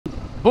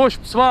Boas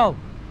pessoal,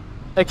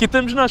 aqui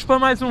estamos nós para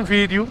mais um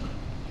vídeo,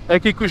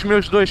 aqui com os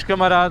meus dois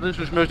camaradas,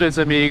 os meus dois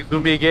amigos,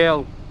 o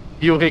Miguel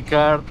e o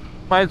Ricardo.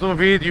 Mais um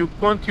vídeo,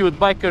 conteúdo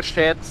Biker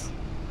Chats,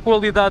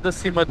 qualidade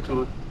acima de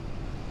tudo.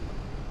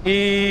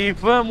 E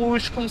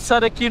vamos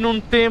começar aqui num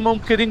tema um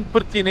bocadinho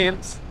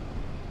pertinente,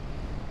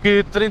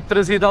 que tem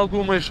trazido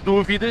algumas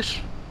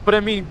dúvidas, para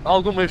mim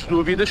algumas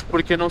dúvidas,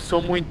 porque eu não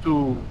sou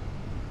muito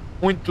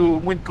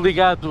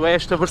ligado a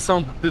esta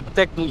versão de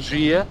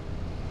tecnologia.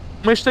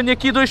 Mas tenho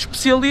aqui dois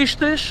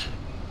especialistas,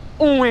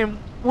 um em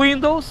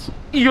Windows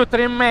e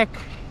outro em Mac.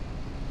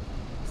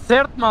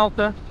 Certo,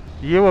 malta?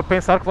 E eu a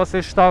pensar que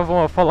vocês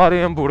estavam a falar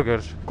em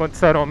hambúrgueres, quando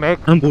disseram Mac.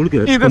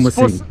 Hambúrgueres? Ainda como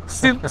se assim?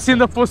 Fosse, se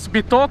ainda fosse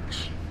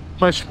bitoques,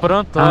 mas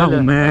pronto, olha.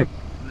 O Mac.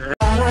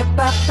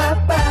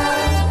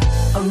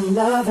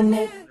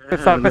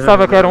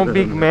 Pensava que era um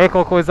Big Mac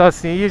ou coisa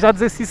assim, e já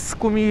dizer se isso se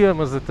comia,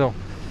 mas então...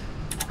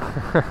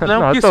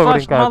 Não, que isso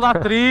faz-te mal à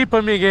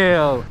tripa,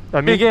 Miguel.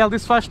 Mim... Miguel,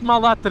 isso faz-te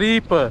mal à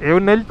tripa. Eu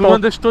nem lhe Tu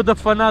andas todo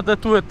afanado da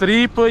tua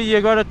tripa e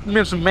agora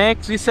comes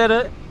Macs, isso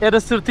era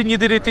certinho e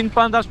direitinho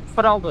para andares por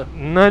fralda.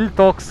 Não lhe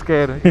toque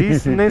sequer,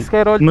 isso nem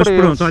sequer olho mas para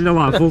pronto, eles. olha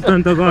lá,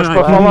 voltando agora... Mas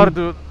para falar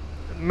do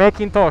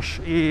Macintosh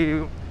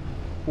e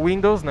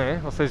Windows, né?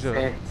 Ou seja...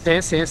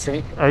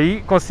 Sim.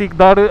 Aí consigo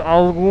dar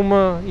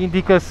alguma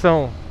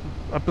indicação,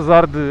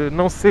 apesar de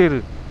não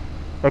ser...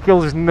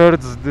 aqueles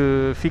nerds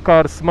de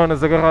ficar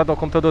semanas agarrado ao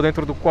computador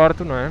dentro do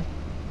quarto, não é?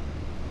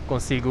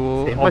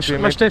 Consigo, sim,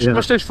 obviamente...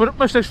 mas tens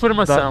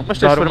formação,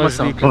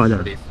 Olha,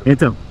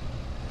 então...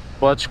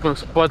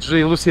 Podes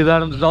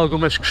elucidar-nos de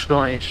algumas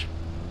questões.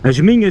 As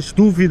minhas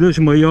dúvidas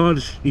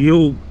maiores, e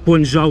eu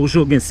ponho já o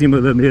jogo em cima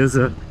da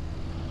mesa,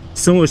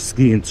 são as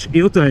seguintes.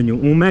 Eu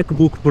tenho um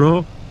MacBook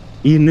Pro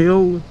e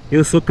nele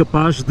eu sou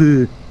capaz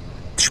de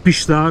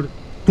despistar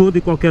todo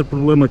e qualquer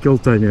problema que ele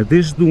tenha,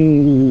 desde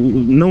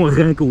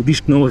o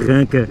disco não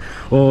arranca,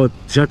 ou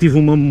já tive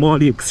uma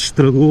memória que se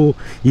estragou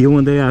e eu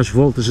andei às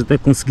voltas até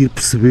conseguir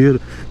perceber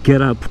que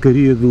era a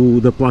porcaria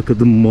da placa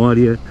de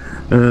memória.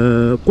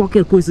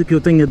 Qualquer coisa que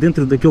eu tenha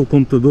dentro daquele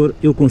computador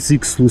eu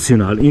consigo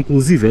solucionar,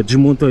 inclusive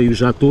desmontei-o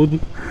já todo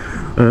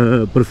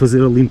para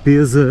fazer a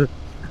limpeza,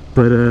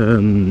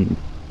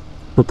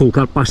 para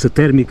colocar pasta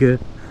térmica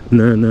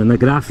na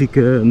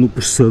gráfica, no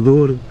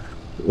processador,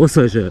 ou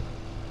seja,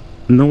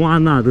 não há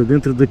nada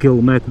dentro daquele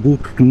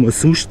MacBook que me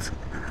assuste,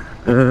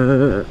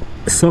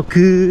 só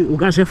que o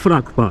gajo é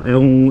fraco, pá. É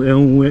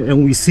um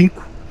i5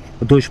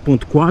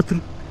 2.4,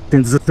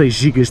 tem 16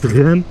 GB de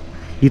RAM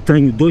e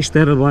tenho 2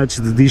 TB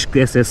de disco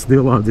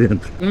SSD lá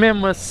dentro.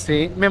 Mesmo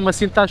assim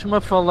estás-me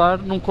a falar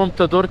num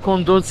computador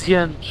com 12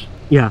 anos,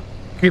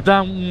 que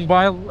dá um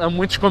baile a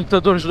muitos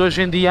computadores de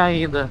hoje em dia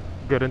ainda.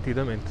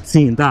 Garantidamente.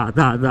 Sim, dá,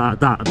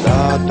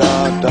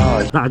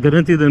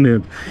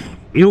 garantidamente.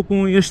 Eu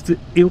com este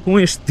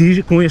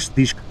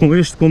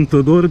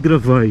computador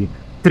gravei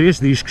 3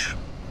 discos.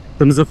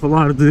 Estamos a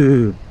falar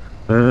de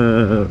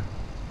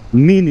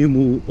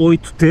mínimo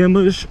 8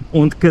 temas,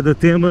 onde cada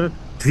tema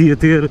devia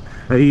ter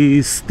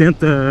aí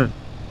 70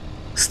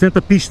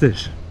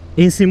 pistas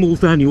em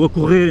simultâneo, a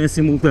correr em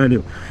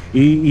simultâneo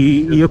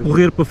e a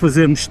correr para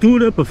fazer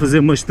mistura, para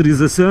fazer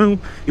masterização,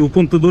 e o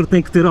computador tem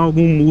que ter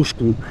algum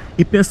músculo.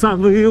 E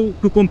pensava eu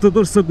que o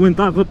computador se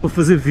aguentava para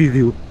fazer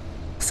vídeo.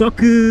 Só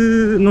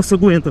que não se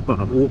aguenta,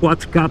 pá. O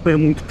 4K é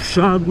muito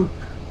puxado,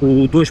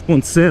 o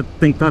 2.7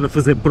 tem que estar a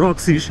fazer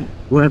proxies,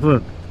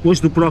 depois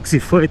do proxy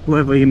feito,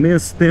 leva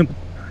imenso tempo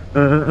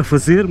a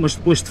fazer, mas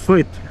depois de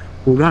feito,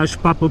 o gajo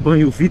papa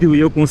bem o vídeo e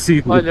eu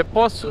consigo... Olha,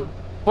 posso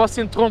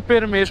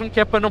interromper mesmo, que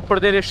é para não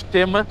perder este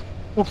tema.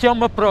 O que é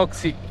uma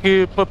proxy?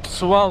 Que para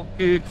pessoal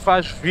que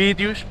faz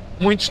vídeos,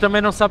 muitos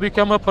também não sabem o que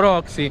é uma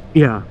proxy.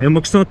 É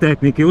uma questão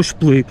técnica, eu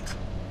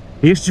explico-te.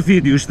 Estes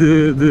vídeos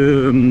de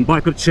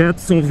Biker Chat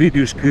são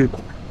vídeos que,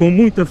 com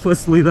muita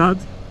facilidade,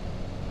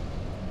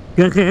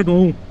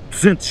 carregam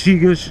 200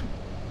 GB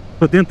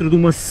para dentro de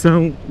uma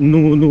sessão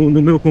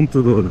no meu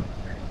computador.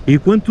 E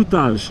quando tu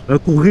estás a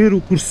correr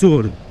o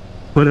cursor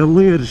para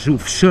leres o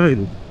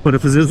fecheiro, para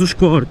fazeres os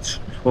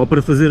cortes, ou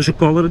para fazeres o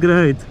color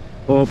grade,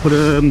 ou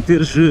para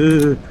meteres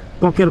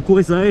qualquer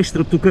coisa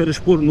extra que tu queiras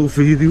pôr no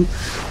vídeo,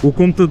 o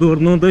computador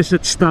não deixa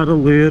de estar a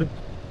ler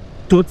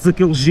todos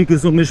aqueles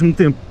gigas ao mesmo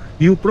tempo.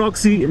 E o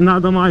proxy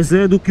nada mais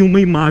é do que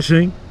uma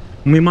imagem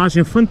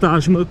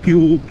fantasma que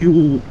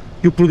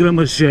o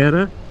programa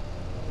gera,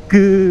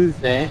 que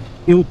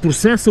ele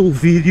processa o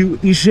vídeo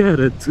e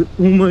gera-te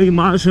uma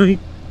imagem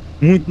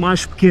muito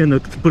mais pequena,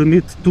 que te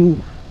permite tu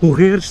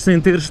correres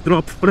sem teres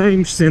drop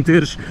frames, sem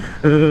teres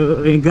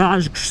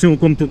engasgos, sem o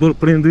computador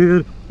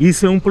prender.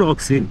 Isso é um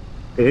proxy.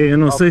 Eu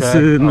não sei se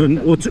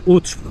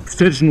outros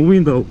processos no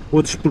Windows,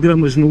 outros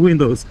programas no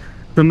Windows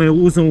também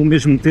usam o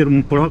mesmo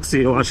termo proxy,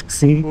 eu acho que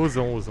sim.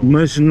 Usam.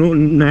 Mas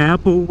na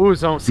Apple,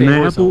 usam.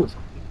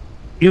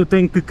 Eu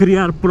tenho que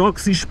criar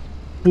proxies,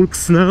 porque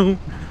senão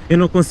eu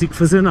não consigo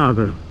fazer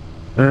nada.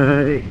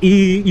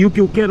 E o que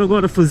eu quero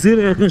agora fazer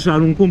é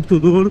arranjar um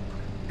computador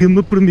que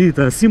me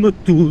permita, acima de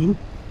tudo,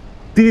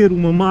 ter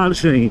uma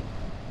margem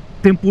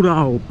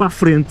temporal para a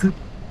frente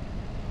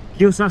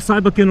que eu já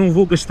saiba que eu não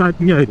vou gastar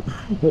dinheiro.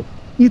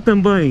 E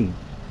também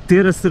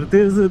ter a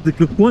certeza de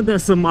que quando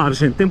essa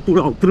margem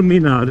temporal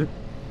terminar,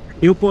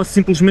 eu posso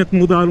simplesmente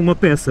mudar uma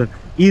peça.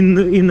 E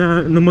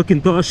no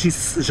Macintosh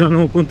isso já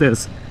não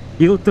acontece.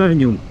 Eu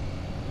tenho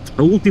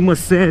a última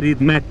série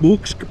de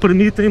MacBooks que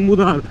permitem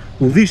mudar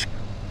o disco,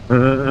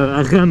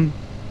 a RAM,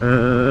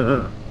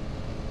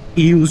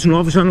 e os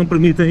novos já não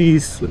permitem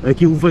isso.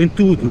 Aquilo vem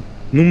tudo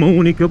numa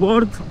única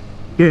board,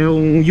 que é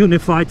um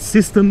Unified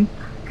System,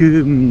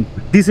 que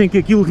dizem que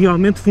aquilo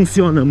realmente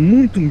funciona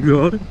muito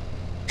melhor,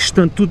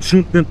 estando tudo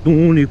junto dentro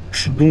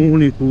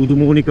de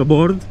uma única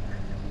board,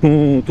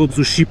 com todos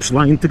os chips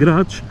lá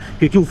integrados,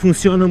 que aquilo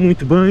funciona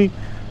muito bem,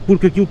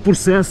 porque aquilo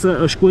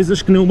processa as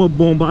coisas que nem uma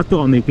bomba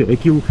atómica.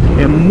 Aquilo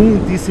é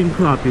muitíssimo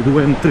rápido, o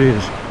M3.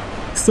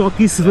 Só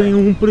que isso vem a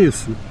um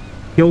preço,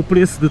 que é o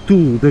preço de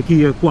tu,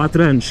 daqui a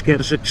 4 anos,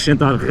 queres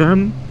acrescentar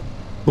RAM,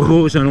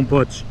 RAW já não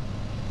podes,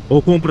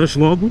 ou compras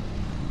logo,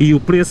 e o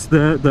preço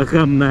da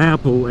RAM na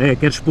Apple é,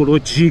 queres pôr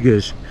 8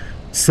 GB,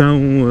 são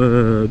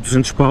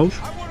 200 paus,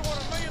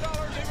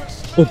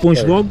 ou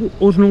pões logo,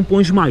 ou não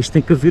pões mais,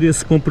 tem que haver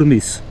esse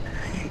compromisso.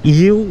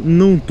 E eu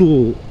não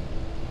estou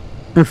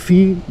a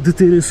fim de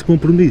ter esse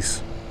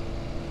compromisso.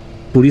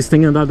 Por isso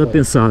tenho andado a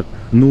pensar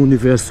no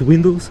universo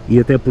Windows, e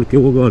até porque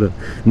eu agora,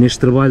 neste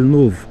trabalho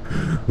novo,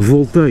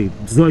 voltei,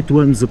 18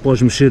 anos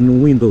após mexer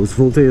no Windows,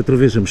 voltei outra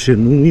vez a mexer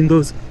no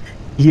Windows,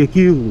 e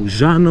aquilo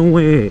já não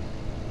é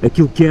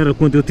aquilo que era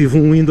quando eu tive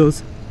um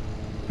Windows,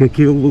 que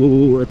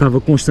aquilo estava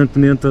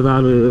constantemente a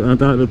dar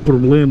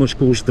problemas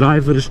com os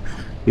drivers.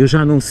 Eu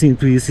já não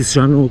sinto isso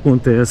já não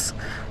acontece.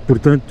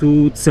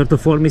 Portanto, de certa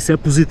forma isso é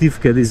positivo,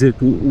 quer dizer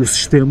que o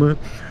sistema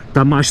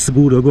está mais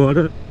seguro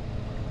agora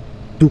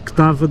do que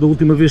estava da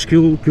última vez que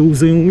eu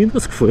usei um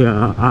Windows, que foi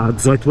há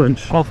 18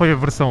 anos. Qual foi a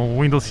versão?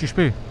 O Windows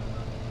XP?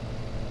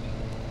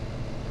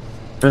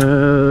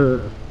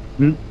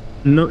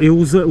 Não,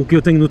 o que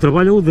eu tenho no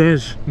trabalho é o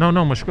 10.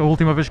 Não, mas a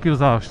última vez que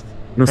usaste?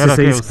 Não sei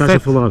se é isso que estás a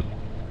falar.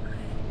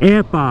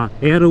 É pá,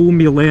 era o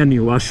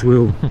milénio, acho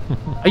eu.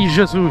 Ai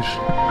Jesus!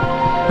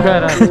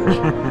 Caralho!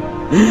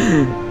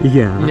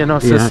 Minha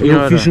Nossa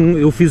Senhora!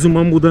 Eu fiz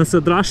uma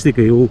mudança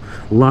drástica, eu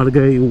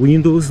larguei o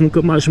Windows,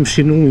 nunca mais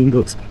mexi no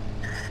Windows.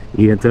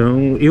 E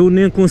então eu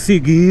nem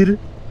consigo ir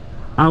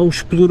ao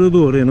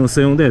explorador, eu não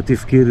sei onde é,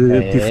 tive que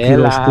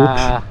ir aos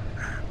poucos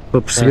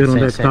para perceber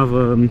onde é que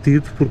estava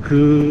metido,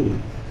 porque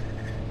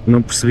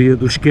não percebia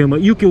do esquema.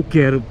 E o que eu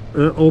quero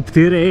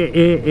obter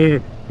é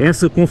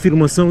essa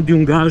confirmação de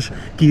um gajo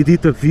que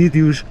edita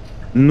vídeos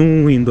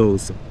num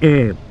Windows.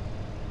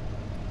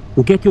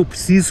 O que é que eu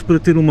preciso para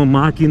ter uma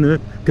máquina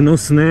que não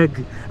se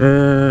negue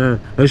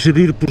a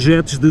gerir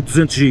projetos de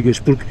 200 GB?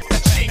 Porque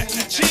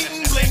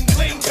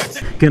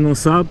quem não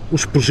sabe,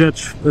 os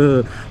projetos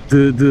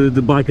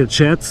de biker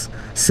chats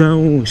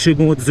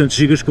chegam a 200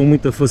 GB com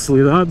muita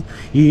facilidade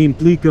e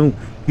implicam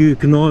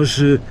que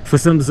nós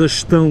façamos a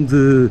gestão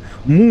de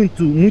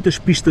muitas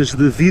pistas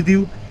de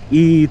vídeo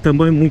e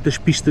também muitas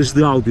pistas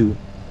de áudio.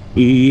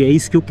 E é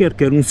isso que eu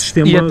quero um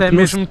sistema... E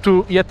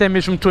até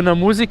mesmo tu na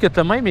música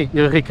também,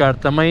 Ricardo,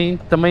 também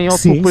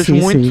ocupas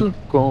muito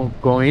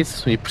com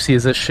isso e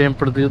precisas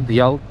sempre de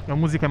algo. A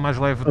música é mais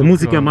leve. A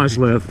música é mais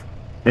leve.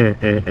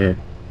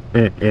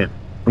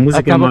 A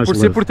música acaba é mais por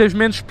leve. ser por teres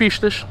menos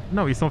pistas.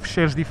 Não, e são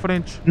ficheiros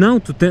diferentes. Não,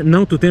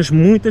 tu tens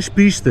muitas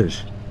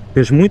pistas.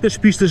 Tens muitas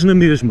pistas na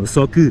mesma,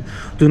 só que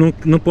tu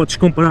não podes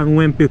comparar um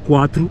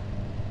MP4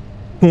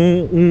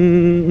 com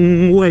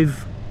um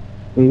Wave.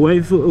 Um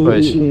Wave,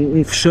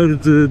 um fecheiro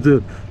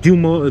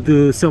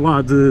sei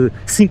lá, de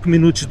 5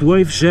 minutos de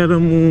Wave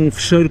gera-me um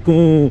fecheiro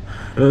com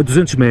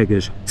 200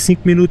 megas.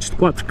 5 minutos de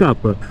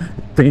 4K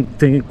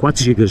tem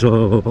 4 GB,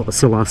 ou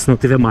sei lá, se não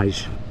tiver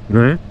mais,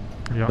 não é?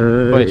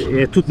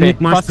 É tudo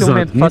muito mais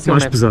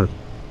pesado,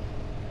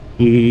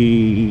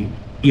 E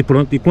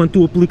pronto, e quando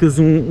tu aplicas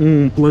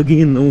um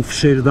plugin a um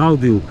fecheiro de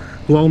áudio,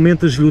 tu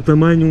aumentas-lhe o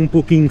tamanho um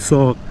pouquinho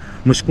só,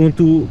 mas quando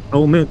tu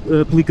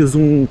aplicas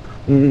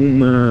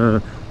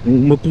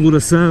uma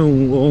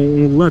coloração ou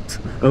um LUT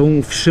a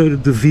um fecheiro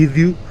de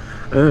vídeo,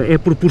 é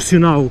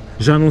proporcional,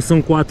 já não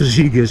são 4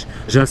 GB,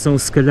 já são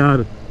se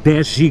calhar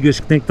 10 GB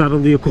que tem que estar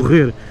ali a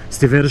correr. Se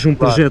tiveres um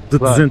projeto de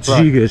 200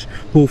 GB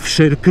com o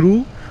fecheiro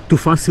cru, tu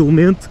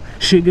facilmente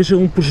chegas a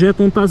um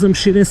projeto onde estás a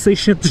mexer em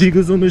 600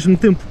 GB ao mesmo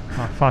tempo.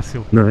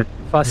 Fácil. Não é?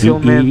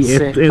 Facilmente,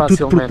 é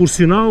tudo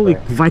proporcional e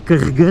que vai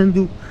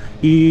carregando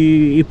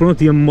e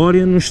pronto, e a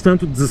memória num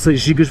instante 16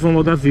 GB vão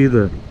logo à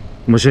vida,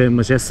 mas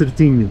é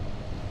certinho.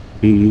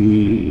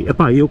 E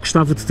epá, eu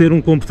gostava de ter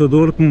um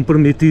computador que me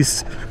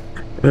permitisse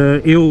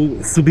eu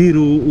subir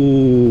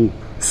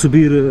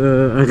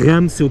a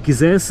RAM se eu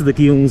quisesse,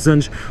 daqui a uns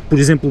anos, por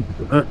exemplo,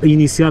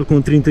 iniciar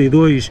com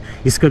 32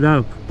 e se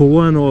calhar para o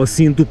ano ou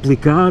assim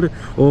duplicar,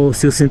 ou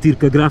se eu sentir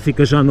que a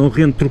gráfica já não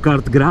rende,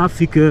 trocar de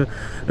gráfica,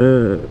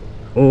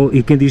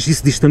 e quem diz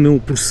isso diz também o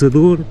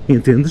processador,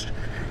 entendes?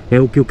 É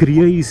o que eu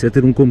queria, isso, é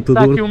ter um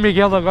computador... Está aqui o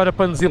Miguel agora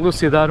para nos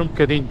elucidar um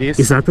bocadinho disso.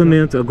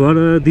 Exatamente,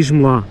 agora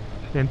diz-me lá.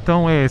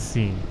 Então é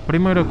assim,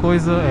 primeira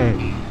coisa é,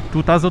 tu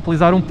estás a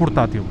utilizar um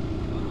portátil,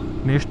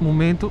 Neste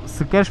momento,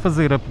 se queres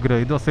fazer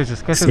upgrade, ou seja,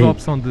 se queres ter a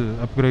opção de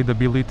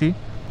upgradability,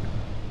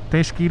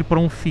 tens que ir para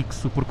um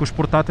fixo, porque os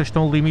portáteis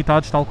estão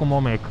limitados tal como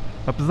o Mac.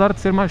 Apesar de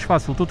ser mais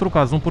fácil tu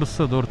trocares um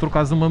processador,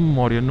 trocares uma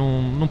memória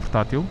num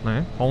portátil,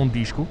 né? Ou um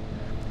disco,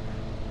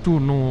 tu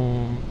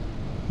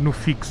no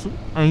fixo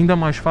ainda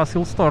mais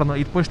fácil se torna.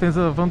 E depois tens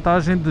a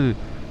vantagem de,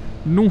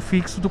 num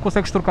fixo, tu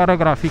consegues trocar a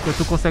gráfica,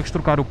 tu consegues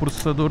trocar o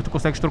processador, tu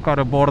consegues trocar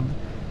a board.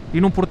 E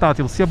num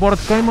portátil, se a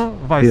board queima,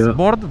 vai-se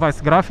board,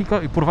 vai-se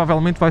gráfica e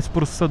provavelmente vai-se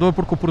processador,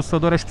 porque o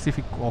processador é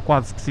específico, ou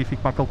quase específico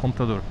para aquele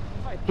computador.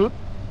 Vai tudo.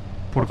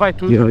 Vai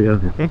tudo.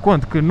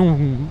 Enquanto que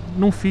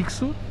num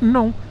fixo,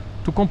 não.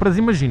 Tu compras,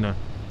 imagina,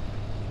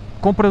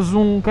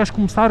 queres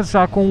começar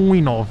já com um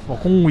i9 ou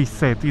com um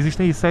i7.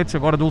 Existem i7s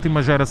agora da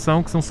última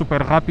geração que são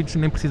super rápidos,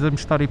 nem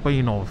precisamos estar aí para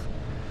i9.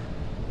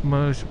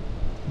 Mas,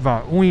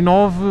 um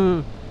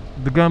i9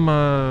 de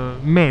gama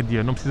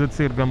média, não precisa de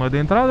ser gama de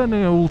entrada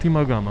nem a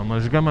última gama,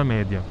 mas gama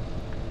média.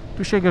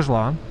 Tu chegas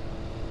lá,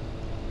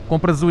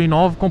 compras o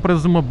i9,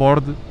 compras uma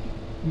board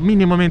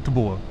minimamente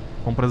boa.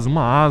 Compras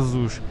uma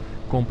Asus,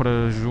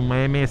 compras uma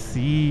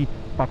MSI,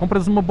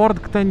 compras uma board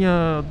que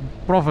tenha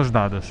provas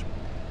dadas.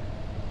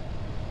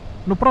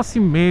 No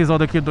próximo mês ou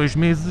daqui a 2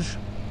 meses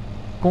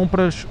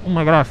compras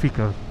uma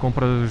gráfica,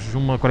 compras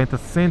uma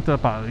 4060,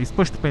 isso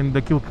depois depende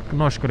daquilo que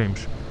nós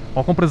queremos.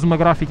 Ou compras uma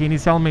gráfica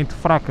inicialmente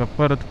fraca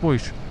para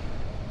depois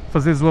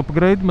fazeres o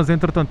upgrade, mas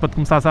entretanto para te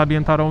começares a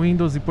ambientar ao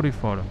Windows e por aí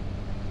fora.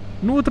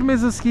 No outro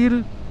mês a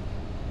seguir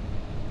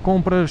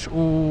compras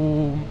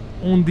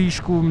um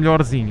disco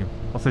melhorzinho,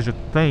 ou seja,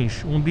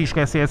 tens um disco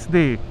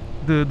SSD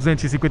de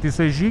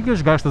 256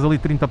 GB, gastas ali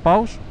 30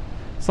 paus,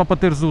 só para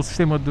teres o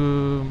sistema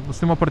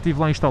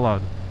operativo lá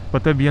instalado, para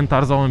te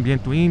ambientares ao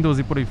ambiente do Windows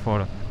e por aí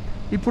fora.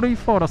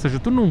 Ou seja,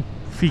 tu num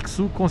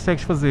fixo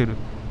consegues fazer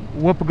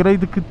o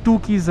upgrade que tu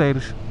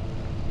quiseres,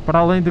 para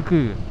além de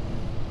que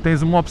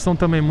tens uma opção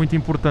também muito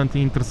importante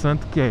e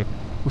interessante, que é,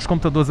 os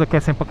computadores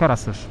aquecem para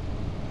caraças.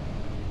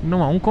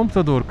 Não há um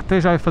computador que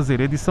esteja a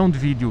fazer edição de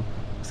vídeo,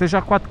 seja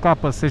a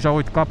 4K, seja a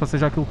 8K,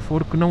 seja aquilo que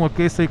for, que não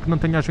aqueça e que não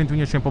tenha as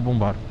ventoinhas sempre a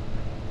bombar.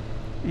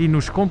 E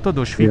nos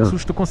computadores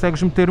fixos tu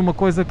consegues meter uma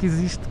coisa que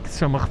existe, que se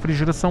chama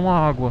refrigeração à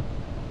água,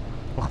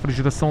 ou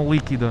refrigeração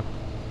líquida.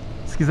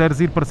 Se quiseres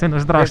ir para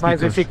cenas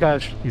drásticas... É mais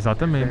eficaz.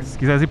 Exatamente. Se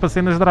quiseres ir para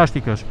cenas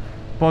drásticas,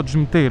 podes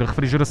meter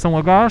refrigeração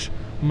a gás,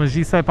 mas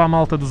isso é para a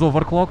malta dos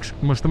overclocks,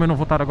 mas também não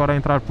vou estar agora a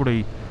entrar por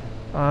aí.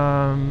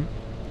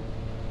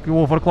 O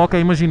overclock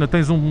imagina,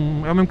 é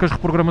o mesmo que as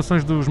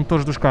reprogramações dos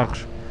motores dos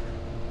carros.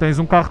 Tens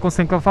um carro com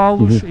 100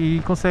 cavalos e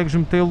consegues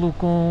metê-lo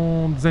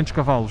com 200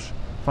 cavalos.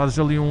 Fazes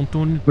ali um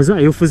tune. Mas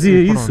eu fazia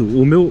isso.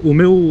 O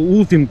meu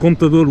último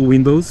computador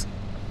Windows,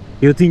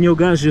 eu tinha o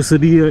gajo,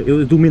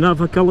 eu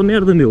dominava aquela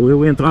merda,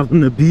 eu entrava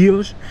na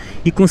BIOS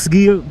e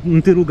conseguia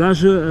meter o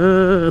gajo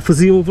a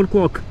fazer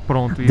overclock.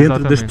 Pronto,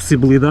 dentro das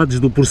possibilidades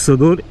do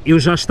processador, eu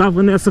já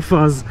estava nessa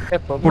fase.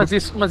 Mas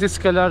isso se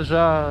calhar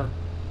já...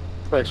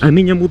 A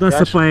minha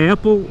mudança para a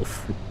Apple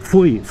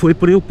foi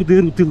para eu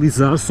poder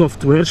utilizar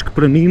softwares que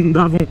para mim me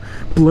davam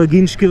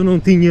plugins que eu não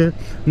tinha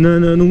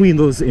no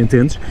Windows,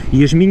 entendes?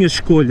 E as minhas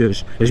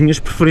escolhas, as minhas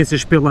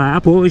preferências pela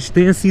Apple hoje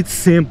têm sido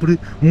sempre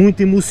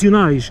muito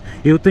emocionais.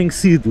 Eu tenho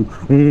sido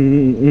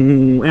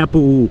um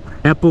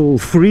Apple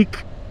freak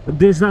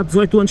desde há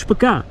 18 anos para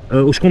cá.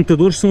 Os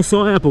computadores são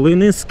só Apple, eu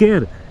nem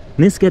sequer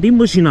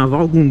imaginava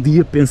algum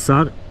dia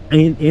pensar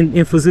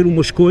em fazer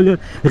uma escolha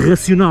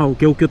racional,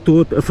 que é o que eu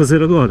estou a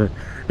fazer agora.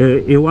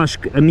 Eu acho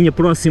que o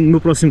meu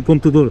próximo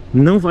computador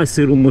não vai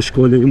ser uma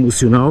escolha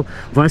emocional,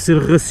 vai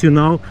ser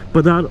racional,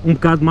 para dar um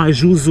bocado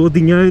mais uso ao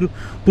dinheiro,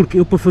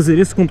 porque eu, para fazer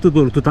esse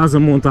computador que tu estás a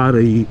montar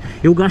aí,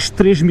 eu gasto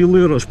 3.000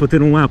 euros para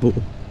ter um Apple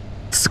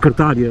de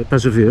secretária,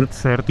 estás a ver?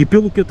 Certo. E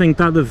pelo que eu tenho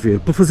estado a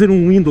ver, para fazer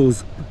um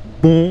Windows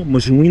bom,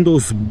 mas um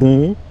Windows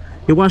bom,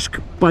 eu acho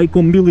que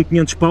com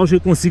 1.500 paus eu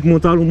consigo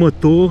montar uma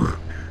torre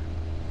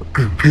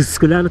que se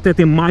calhar até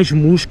tem mais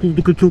músculo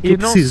do que aquilo que eu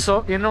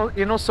preciso.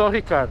 E não só,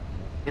 Ricardo,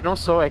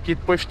 é que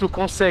depois tu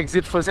consegues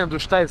ir fazendo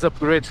os tais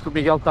upgrades que o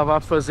Miguel estava a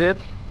fazer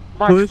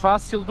mais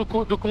fácil do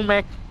que um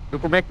Mac, do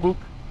que um MacBook,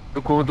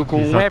 do que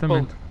um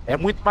Apple. É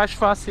muito mais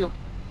fácil,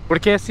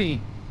 porque é assim,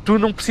 tu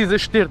não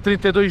precisas ter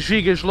 32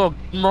 GB logo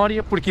de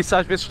memória, porque isso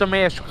às vezes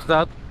também é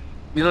escusado,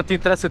 e não te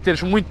interessa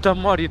teres muita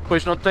memória e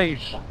depois não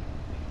tens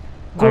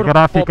a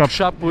gráfica,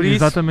 puxar por isso.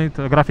 Exatamente,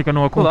 a gráfica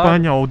não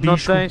acompanha, ou o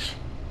disco.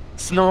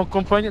 Se não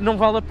acompanha, não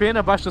vale a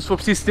pena, basta se for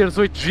preciso teres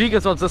 8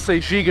 GB ou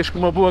 16 GB com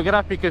uma boa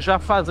gráfica, já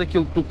faz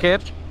aquilo que tu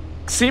queres.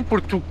 Sim,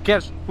 porque tu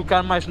queres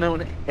focar mais na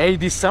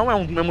edição, é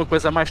uma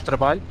coisa mais de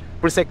trabalho,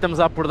 por isso é que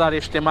estamos a abordar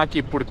este tema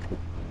aqui, porque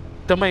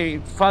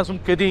também faz um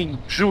bocadinho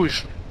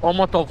jus ao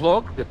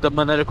motovlog, da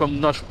maneira como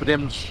nós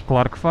podemos,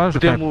 claro que faz,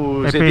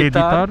 podemos para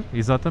editar,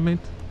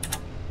 exatamente.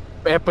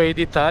 É para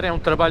editar, é um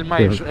trabalho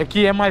mais,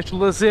 aqui é mais de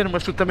lazer,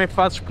 mas tu também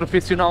fazes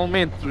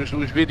profissionalmente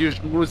os vídeos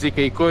de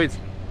música e coisa.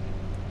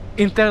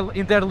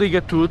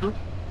 Interliga tudo,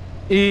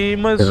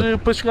 mas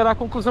para chegar à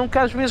conclusão que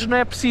às vezes não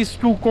é preciso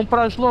tu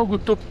comprares logo o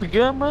topo de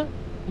gama,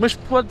 mas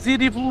podes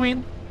ir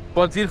evoluindo,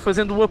 podes ir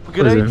fazendo o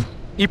upgrade,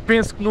 e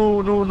penso que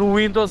no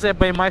Windows é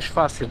bem mais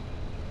fácil.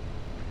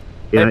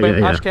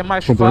 Acho que é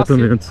mais fácil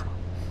completamente.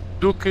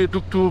 do que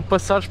tu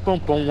passares para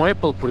um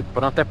Apple, porque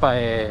pronto,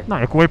 é... Não,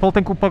 é que o Apple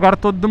tem que o pagar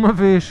todo de uma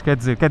vez, quer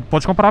dizer,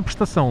 podes comprar a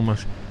prestação,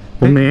 mas...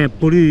 Também é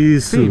por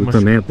isso, Sim, mas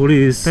também é por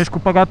isso. Tens que o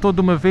pagar todo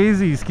de uma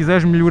vez e se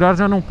quiseres melhorar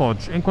já não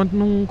podes, enquanto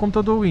num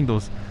computador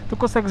Windows tu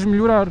consegues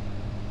melhorar.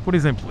 Por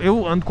exemplo,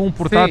 eu ando com um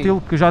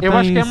portátil que já tem 6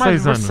 anos. Eu acho que é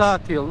mais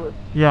versátil.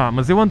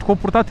 Mas eu ando com o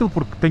portátil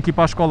porque tenho que ir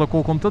para a escola com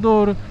o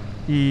computador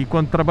e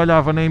quando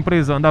trabalhava na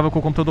empresa andava com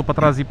o computador para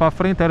trás e para a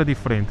frente, era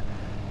diferente.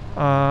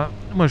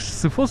 Mas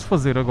se fosse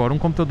fazer agora um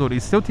computador e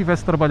se eu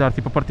tivesse de trabalhar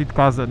tipo a partir de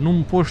casa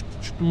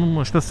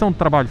numa estação de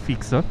trabalho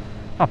fixa,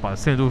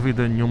 sem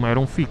dúvida nenhuma era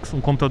um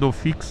computador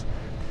fixo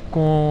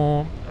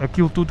com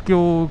aquilo tudo que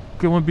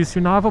eu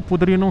ambicionava.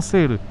 Poderia não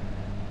ser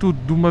tudo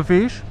de uma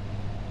vez,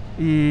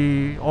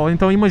 ou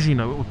então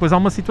imagina, depois há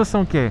uma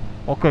situação que é,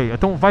 ok,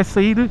 então vai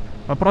sair,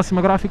 a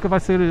próxima gráfica vai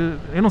ser,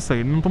 eu não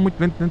sei, não estou muito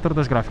dentro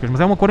das gráficas, mas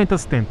é uma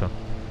 4070.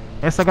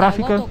 Essa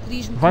gráfica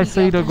vai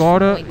sair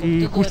agora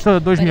e custa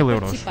 2000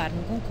 euros.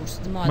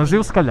 Mas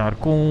eu se calhar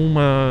com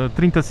uma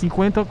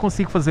 3050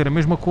 consigo fazer a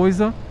mesma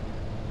coisa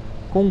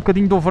com um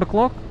bocadinho de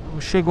overclock,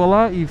 chego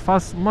lá e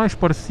faço mais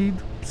parecido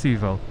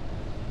possível.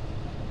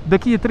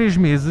 Daqui a 3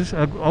 meses,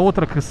 a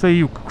outra que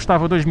saiu que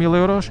custava 2000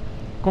 euros,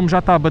 como já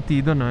está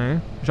abatida, não é?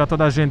 Já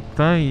toda a gente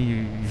tem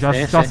e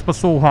já se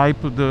passou o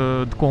hype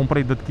de compra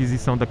e de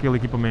adquisição daquele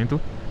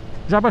equipamento,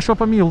 já baixou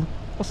para 1000.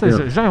 Ou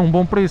seja, já é um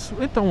bom preço,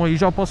 então aí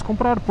já posso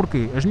comprar,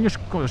 porque as minhas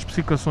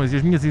especificações e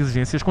as minhas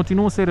exigências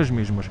continuam a ser as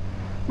mesmas,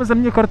 mas a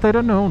minha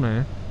carteira não,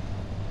 né?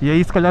 E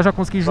aí se calhar já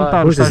consegui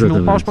juntar os tais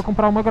 1000 paus para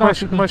comprar uma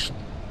gráfica.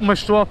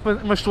 Mas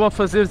tu a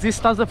fazeres isso,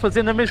 estás a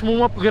fazer na mesma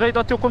um upgrade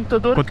ao teu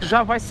computador que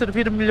já vai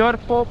servir melhor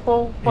para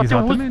o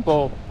teu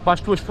uso, para as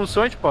tuas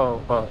funções, para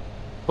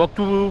o que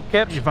tu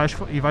queres.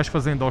 E vais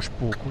fazendo aos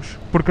poucos,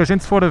 porque a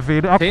gente se for a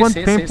ver, há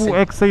quanto tempo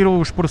é que saíram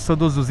os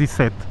processadores, os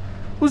i7?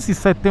 Os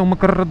i7 têm uma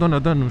carradona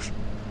de anos.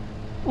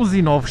 Os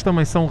i9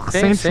 também são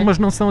recentes, mas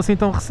não são assim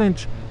tão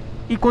recentes.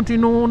 E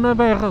continuam na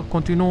berra,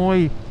 continuam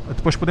aí.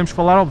 Depois podemos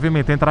falar,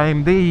 obviamente, entre a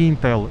AMD e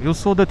Intel. Eu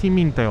sou da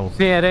time Intel.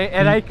 Sim,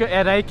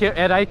 era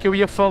aí que eu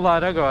ia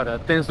falar agora.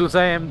 Tens os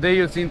AMD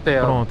e os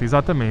Intel. Pronto,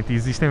 exatamente.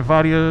 Existem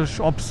várias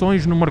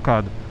opções no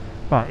mercado.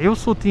 Eu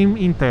sou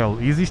time Intel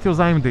e existem os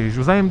AMDs.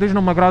 Os AMDs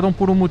não me agradam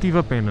por um motivo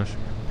apenas.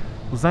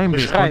 Os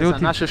AMDs, os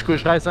Ryzen, achas que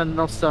os Ryzen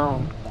não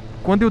são...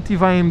 Quando eu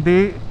tive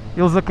AMD,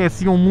 eles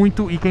aqueciam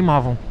muito e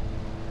queimavam.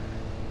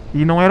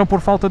 E não eram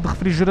por falta de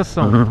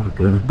refrigeração.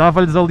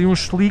 Dava-lhes ali um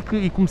slick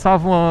e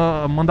começavam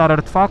a mandar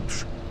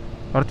artefactos.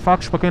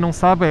 Artefactos, para quem não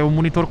sabe, é o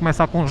monitor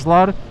começa a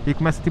congelar e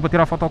começa tipo a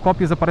tirar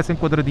fotocópias, aparecem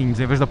quadradinhos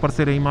em vez de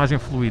aparecer a imagem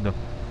fluida.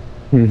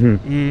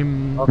 E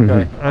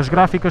as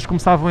gráficas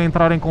começavam a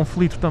entrar em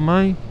conflito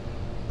também.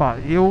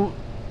 Eu,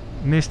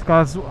 neste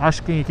caso,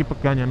 acho que a equipa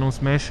que ganha não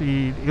se mexe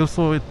e eu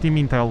sou time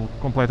Intel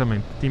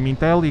completamente. Time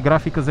Intel e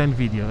gráficas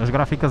Nvidia. As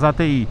gráficas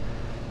ATI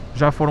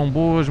já foram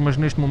boas, mas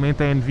neste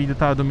momento a Nvidia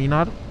está a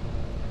dominar.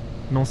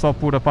 Não só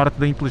por a parte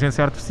da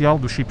inteligência artificial,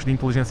 dos chips de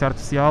inteligência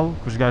artificial,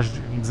 que os gajos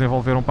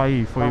desenvolveram para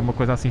aí, foi uma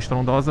coisa assim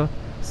estrondosa,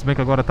 se bem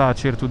que agora está a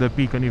descer tudo a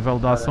pico a nível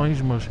de ações,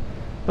 mas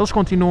eles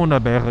continuam na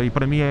berra e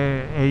para mim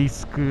é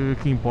isso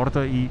que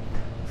importa e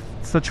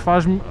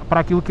satisfaz-me para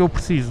aquilo que eu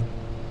preciso.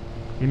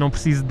 E não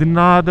preciso de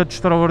nada de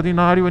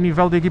extraordinário a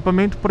nível de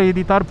equipamento para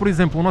editar, por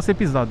exemplo, o nosso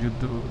episódio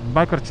de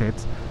Biker Chat,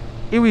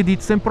 eu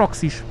edito sem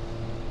proxies.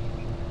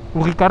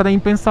 O Ricardo é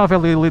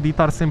impensável ele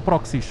editar sem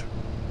proxies.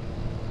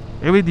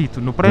 Eu edito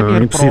no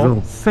Premiere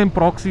Pro sem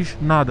proxies,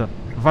 nada.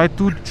 Vai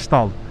tudo de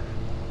estalo.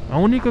 A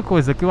única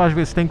coisa que eu às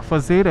vezes tenho que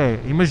fazer é,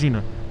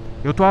 imagina,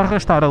 eu estou a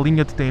arrastar a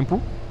linha de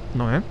tempo,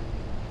 não é?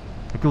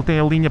 Aquilo tem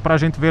a linha para a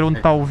gente ver onde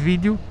está o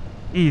vídeo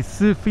e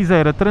se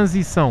fizer a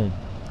transição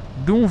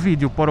de um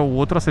vídeo para o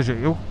outro, ou seja,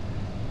 eu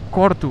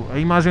corto a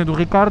imagem do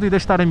Ricardo e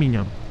deixo estar a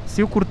minha.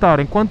 Se eu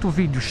cortar enquanto o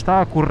vídeo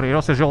está a correr,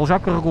 ou seja, ele já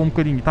carregou um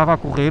bocadinho e estava a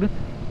correr,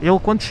 ele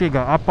quando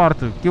chega à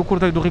parte que eu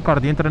cortei do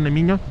Ricardo e entra na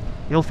minha,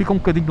 ele fica um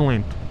bocadinho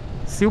lento.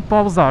 Se eu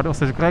pausar, ou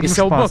seja, carrego no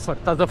espaço... Isso é o buffer,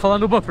 estás a falar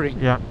no buffering.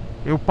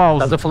 Eu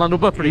pauso estás a falar no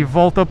buffering. E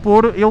volto a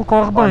pôr, ele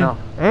corre bem.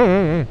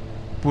 É.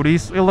 Por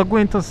isso ele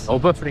aguenta-se. O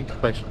buffering que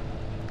fez.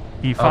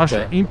 E faz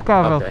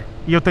impecável.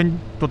 E eu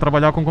estou a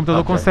trabalhar com um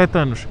computador com 7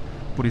 anos.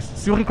 Por isso,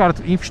 se o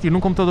Ricardo investir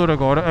num computador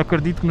agora,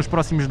 acredito que nos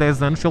próximos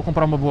 10 anos, se ele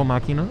comprar uma boa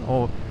máquina,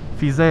 ou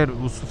fizer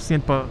o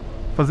suficiente para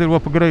fazer o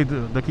upgrade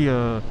daqui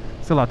a,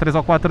 sei lá, 3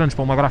 ou 4 anos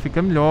para uma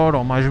gráfica melhor,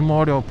 ou mais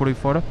memória, ou por aí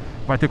fora,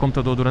 vai ter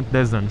computador durante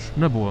 10 anos,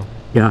 na boa.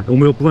 O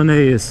meu plano é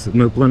esse,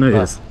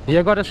 esse. E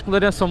agora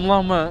esclareçam-me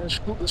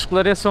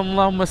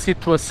lá uma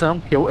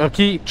situação que eu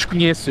aqui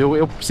desconheço,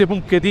 eu percebo um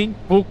bocadinho,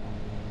 pouco,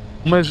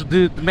 mas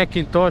de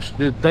Macintosh,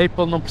 de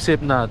Apple não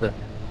percebo nada.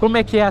 Como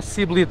é que é a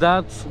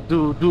acessibilidade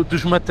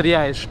dos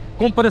materiais?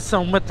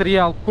 Comparação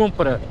material,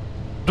 compra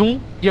de um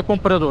e a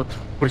compra do outro.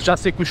 Porque já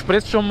sei que os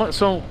preços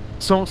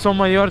são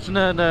maiores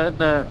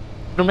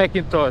no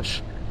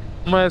Macintosh.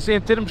 Mas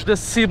em termos de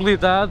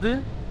acessibilidade,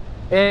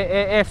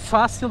 é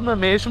fácil na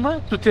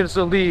mesma tu teres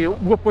ali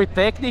o apoio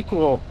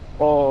técnico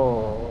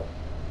ou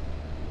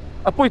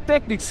Apoio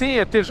técnico, sim,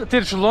 é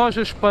teres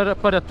lojas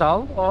para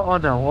tal, ou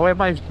não? Ou é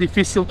mais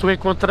difícil tu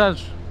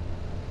encontrares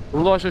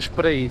lojas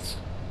para isso?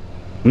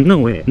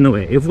 Não é, não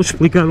é. Eu vou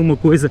explicar uma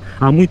coisa,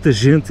 há muita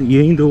gente e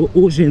ainda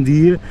hoje em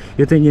dia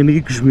eu tenho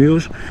amigos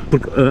meus,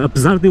 porque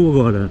apesar de eu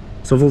agora,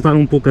 só voltar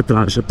um pouco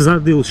atrás, apesar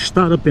de eu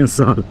estar a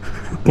pensar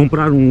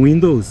comprar um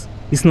Windows,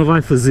 isso não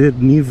vai fazer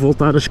de mim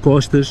voltar as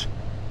costas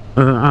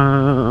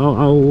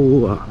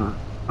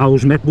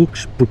aos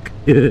MacBooks, porque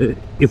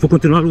eu vou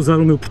continuar a usar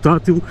o meu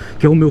portátil,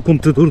 que é o meu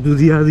computador do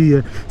dia a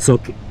dia, só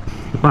que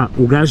pá,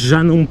 o gajo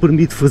já não me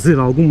permite fazer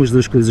algumas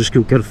das coisas que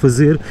eu quero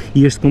fazer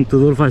e este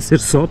computador vai ser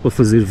só para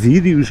fazer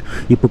vídeos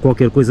e para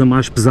qualquer coisa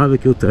mais pesada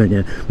que eu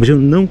tenha, mas eu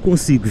não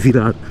consigo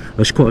virar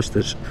as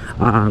costas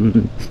à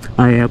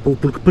Apple,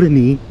 porque para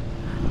mim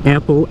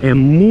Apple é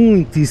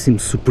muitíssimo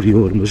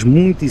superior, mas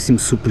muitíssimo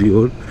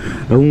superior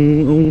a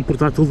um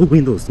portátil do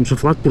Windows. Estamos a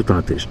falar de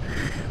portáteis.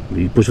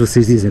 E depois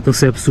vocês dizem, então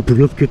se é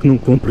superior, porque é que não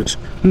compras?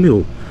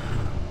 Meu,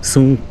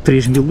 são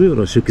 3.000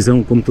 euros. Se eu quiser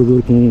um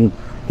computador com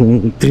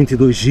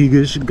 32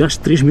 GB,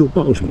 gasto 3.000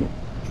 paus, meu.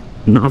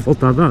 Não há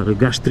volta a dar,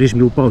 gasto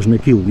 3.000 paus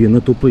naquilo e eu não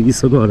estou para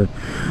isso agora.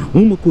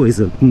 Uma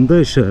coisa que me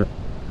deixa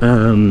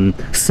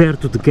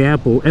certo de que a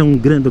Apple é um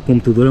grande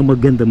computador, é uma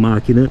grande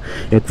máquina,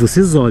 é que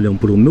vocês olham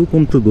para o meu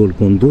computador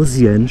com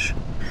 12 anos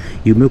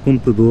e o meu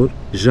computador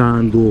já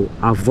andou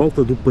à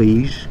volta do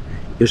país,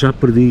 eu já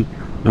perdi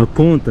a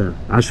conta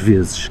às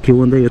vezes que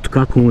eu andei a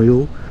tocar com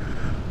ele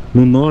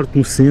no norte,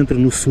 no centro,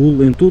 no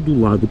sul, em todo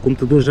o lado. O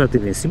computador já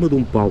esteve em cima de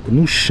um palco,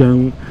 no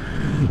chão,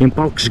 em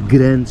palcos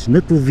grandes,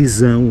 na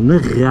televisão, na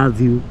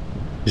rádio,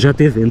 já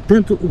teve.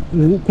 Entanto,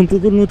 o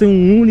computador não tem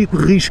um único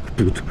risco,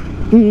 puto.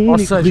 Ou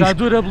seja, risco. A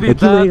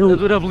durabilidade e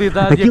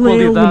a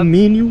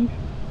qualidade.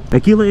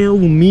 Aquilo é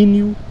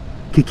alumínio,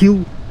 que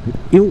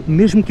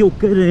mesmo que eu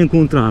queira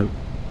encontrar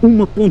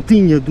uma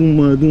pontinha de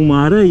uma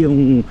areia,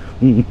 um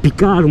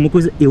picar, uma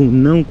coisa, eu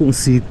não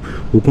consigo.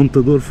 O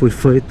computador foi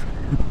feito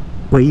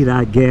para ir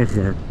à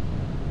guerra,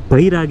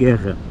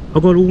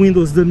 Agora o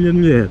Windows da minha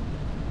mulher,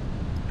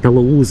 que ela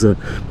usa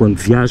quando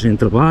viaja em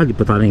trabalho,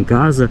 para estar em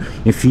casa,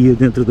 enfia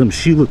dentro da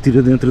mochila,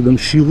 tira dentro da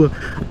mochila,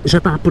 já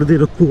está a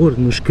perder a cor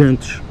nos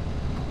cantos.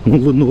 Um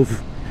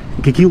Lenovo,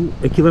 que aquilo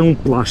é um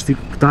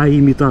plástico que está a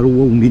imitar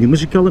o alumínio,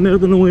 mas aquela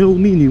merda não é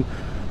alumínio,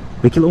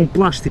 aquilo é um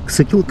plástico,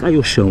 se aquilo cai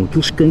ao chão,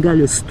 aquilo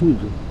escangalha-se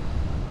tudo.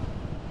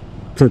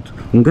 Portanto,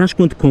 um gajo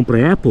quando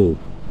compra Apple,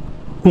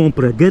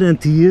 compra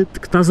garantia de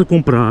que estás a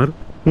comprar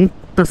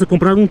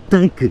um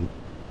tanque.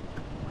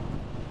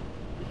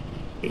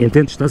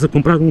 Entendes? Estás a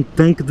comprar um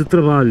tanque de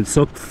trabalho,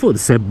 só que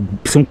foda-se,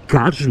 são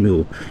caros,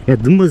 meu, é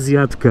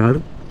demasiado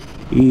caro,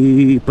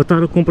 e para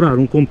estar a comprar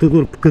um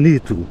computador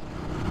pequenito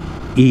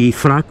e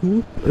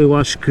fraco, eu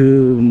acho que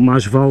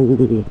mais vale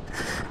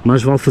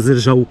fazer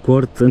já o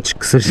corte antes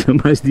que seja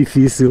mais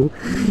difícil.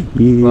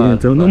 E claro,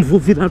 então claro.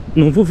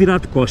 não vou virar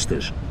de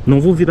costas,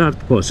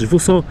 vou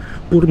só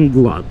pôr-me de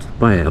lado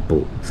para a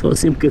Apple, só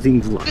assim um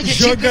bocadinho de lado.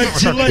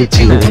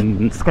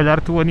 Se calhar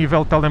tu a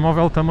nível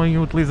telemóvel também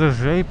utilizas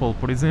Apple,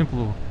 por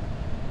exemplo.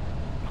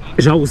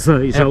 Já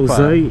usei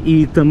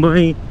e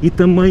também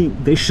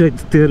deixei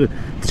de ter,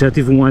 já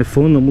tive um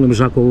iPhone, não me lembro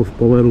já qual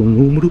era o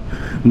número,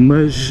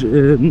 mas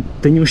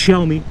tenho um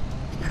Xiaomi.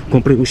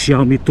 Comprei um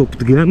Xiaomi topo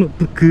de gama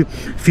porque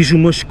fiz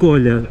uma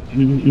escolha,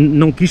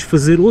 não quis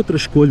fazer outra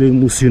escolha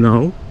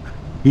emocional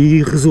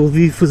e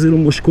resolvi fazer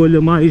uma escolha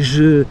mais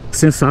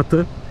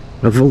sensata,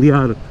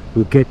 avaliar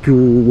o que é que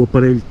o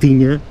aparelho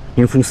tinha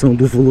em função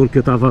do valor que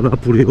eu estava a dar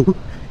por ele,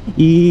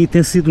 e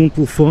tem sido um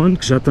telefone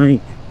que já tem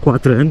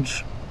 4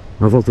 anos,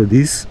 à volta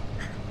disso.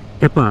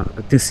 Epá,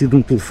 tem sido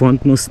um telefone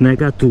que não se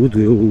nega a tudo.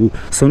 Eu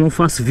só não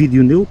faço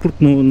vídeo nele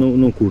porque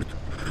não curto,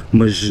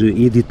 mas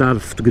editar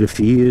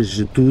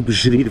fotografias, tudo,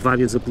 gerir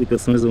várias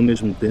aplicações ao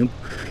mesmo tempo,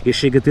 eu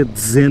chego a ter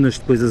dezenas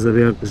de coisas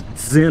abertas,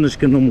 dezenas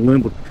que eu não me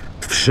lembro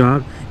de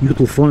fechar, e o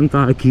telefone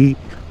está aqui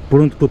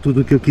pronto para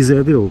tudo o que eu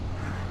quiser dele.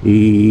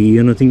 E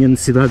eu não tinha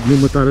necessidade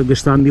nenhuma de estar a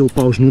gastar 1000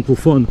 paus num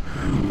telefone,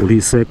 por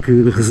isso é que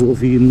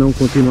resolvi não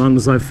continuar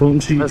nos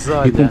iPhones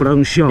e comprar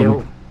um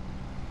Xiaomi.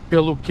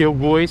 Pelo que eu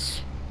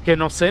ouço, que eu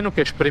não sei,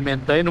 nunca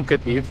experimentei, nunca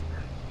tive,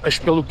 mas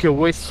pelo que eu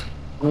ouço,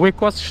 o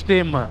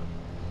ecossistema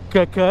que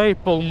a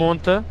Apple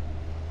monta,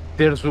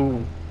 teres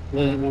o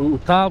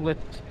tablet,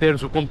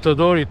 teres o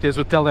computador e teres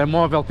o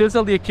telemóvel, teres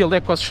ali aquele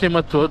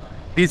ecossistema todo,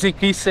 dizem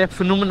que isso é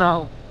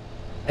fenomenal.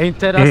 A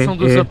interação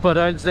dos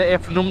aparelhos é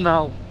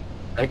fenomenal.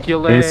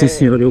 Aquilo sim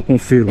senhor, eu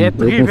confirmo. É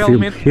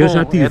terrivelmente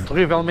bom, é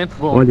terrivelmente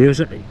bom. Olha,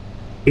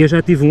 eu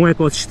já tive um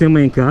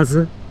ecossistema em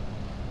casa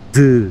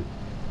de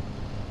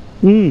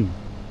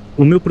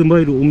o meu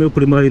primeiro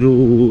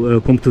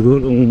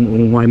computador,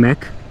 um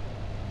iMac,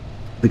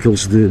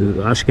 daqueles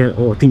acho que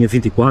tinha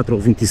 24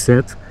 ou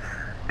 27,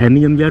 a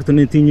minha mulher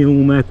também tinha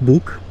um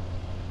MacBook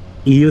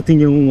e eu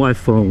tinha um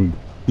iPhone,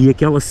 e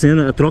aquela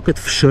cena, a troca de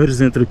fecheiros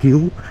entre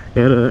aquilo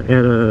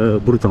era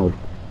brutal.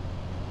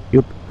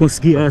 Eu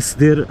conseguia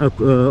aceder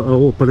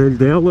ao aparelho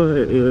dela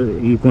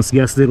e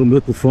conseguia aceder ao meu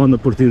telefone a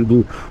partir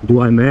do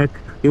iMac.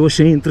 Eu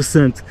achei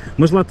interessante,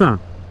 mas lá está,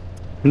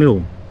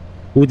 meu,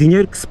 O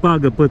dinheiro que se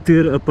paga para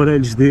ter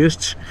aparelhos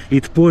destes e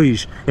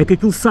depois é que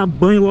aquilo sabe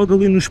bem logo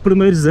ali nos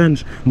primeiros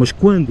anos, mas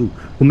quando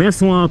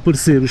começam a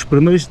aparecer os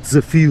primeiros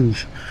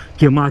desafios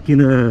que a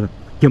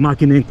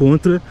máquina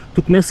encontra,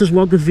 tu começas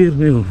logo a ver,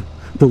 meu,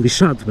 estou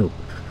lixado, meu.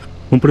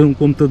 Comprei um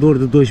computador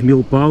de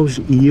 2000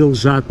 paus e ele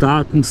já está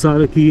a começar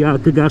aqui a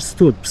cagar-se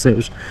todo,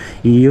 percebes?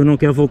 E eu não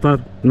quero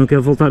voltar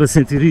a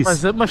sentir isso.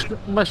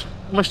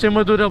 Mas tem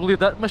uma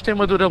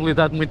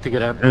durabilidade muito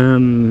grande.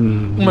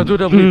 Uma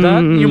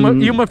durabilidade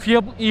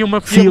e uma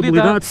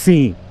fiabilidade,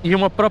 sim. E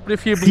uma própria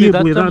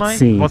fiabilidade também.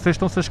 Sim. Vocês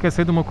estão-se a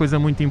esquecer de uma coisa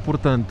muito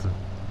importante.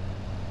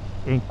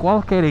 Em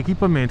qualquer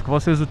equipamento que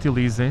vocês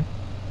utilizem,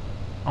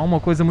 há uma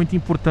coisa muito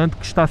importante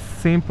que está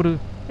sempre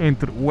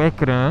entre o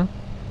ecrã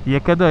e a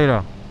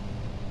cadeira.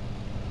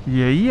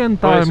 E aí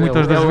entra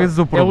muitas das vezes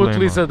o problema. É o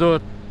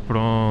utilizador.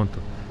 Pronto.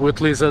 O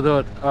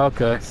utilizador,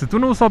 ok. Se tu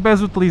não o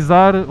souberes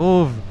utilizar,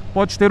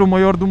 podes ter o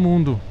maior do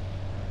mundo.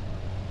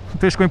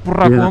 Tens que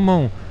empurrar com a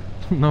mão.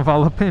 Não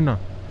vale a pena.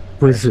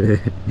 Pois é.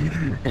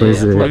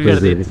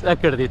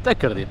 Acredito.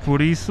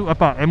 Por isso,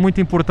 é muito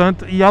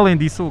importante. E além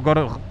disso,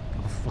 agora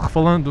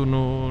refalando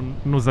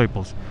nos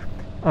Apples,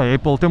 a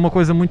Apple tem uma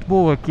coisa muito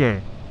boa que é,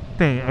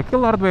 tem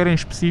aquele hardware em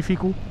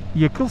específico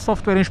e aquele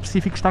software em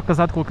específico está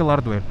casado com aquele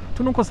hardware.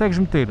 Tu não consegues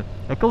meter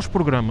aqueles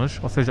programas,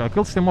 ou seja,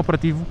 aquele sistema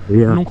operativo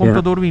num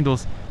computador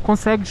Windows.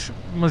 Consegues,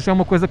 mas é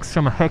uma coisa que se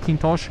chama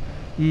Hackintosh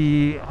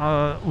e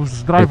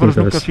os drivers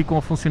nunca ficam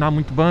a funcionar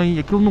muito bem e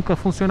aquilo nunca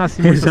funciona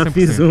assim muito a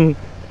 100%.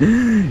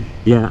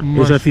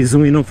 Eu já fiz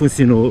um e não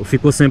funcionou,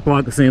 ficou sem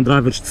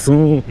drivers de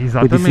som.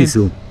 Exatamente. Foi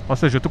difícil. Ou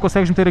seja, tu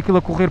consegues meter aquilo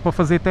a correr para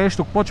fazer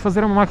teste, o que podes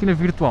fazer é uma máquina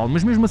virtual,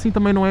 mas mesmo assim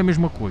também não é a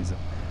mesma coisa.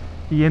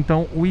 E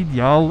então o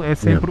ideal é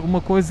sempre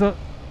uma coisa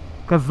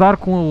casar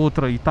com a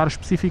outra e estar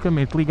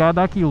especificamente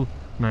ligada àquilo,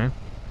 não é?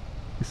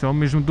 Isso é o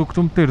mesmo do que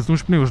tu meteres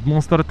uns pneus de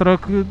Monster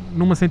Truck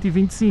numa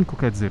 125,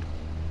 quer dizer,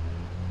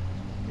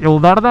 ele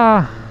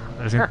dá,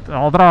 a gente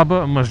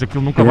aldraba, mas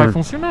aquilo nunca vai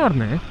funcionar,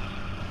 não é?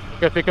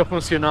 Nunca fica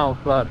funcional,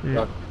 claro.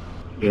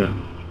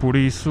 Por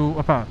isso,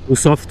 o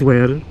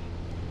software,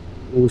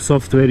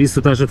 isso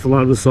estás a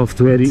falar do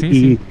software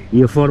sim.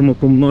 E a forma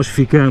como nós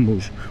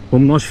ficamos,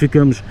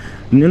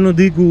 eu não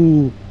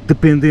digo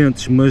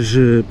dependentes, mas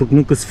porque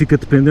nunca se fica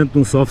dependente de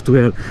um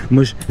software,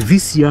 mas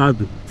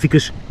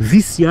ficas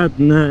viciado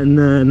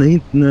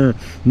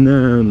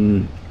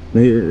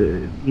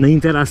na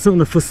interação,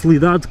 na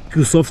facilidade que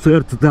o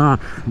software te dá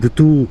de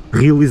tu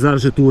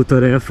realizares a tua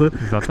tarefa.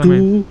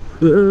 Exatamente.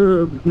 Que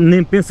tu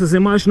nem pensas em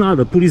mais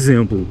nada. Por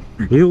exemplo,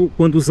 eu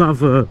quando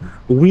usava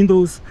o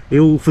Windows,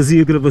 eu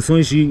fazia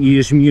gravações e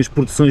as minhas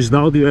produções de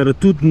áudio era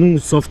tudo num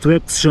software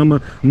que se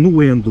chama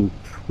Nuendo.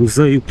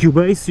 Usei o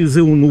Cubase e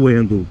usei o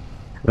Nuendo.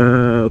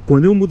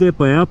 Quando eu mudei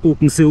para a Apple,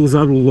 comecei a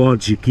usar o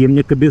Logic e a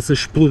minha cabeça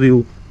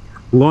explodiu.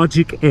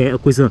 Logic é a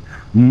coisa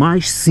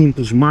mais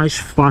simples, mais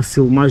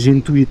fácil, mais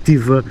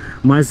intuitiva,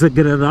 mais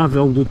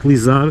agradável de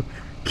utilizar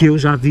que eu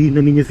já vi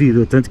na minha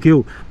vida. Tanto que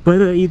eu,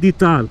 para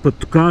editar, para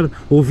tocar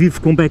ao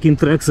vivo com backing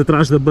tracks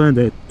atrás da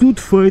banda, é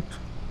tudo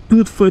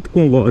feito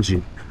com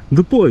Logic.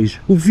 Depois,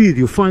 o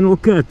vídeo, Final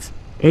Cut,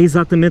 é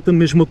exatamente a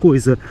mesma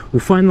coisa. O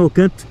Final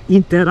Cut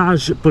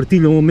interage,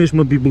 partilham a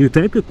mesma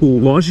biblioteca com o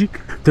Logic,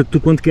 portanto tu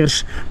quando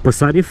queres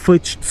passar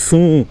efeitos de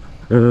som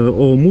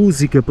ou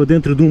música para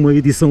dentro de uma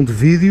edição de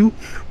vídeo,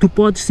 tu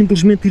podes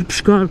simplesmente ir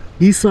buscar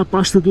isso à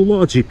pasta do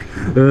Logic.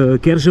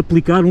 Queres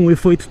aplicar um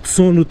efeito de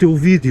som no teu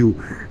vídeo,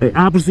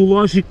 abres o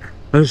Logic,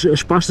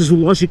 as pastas do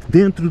Logic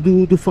dentro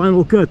do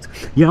Final Cut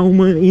e há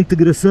uma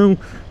integração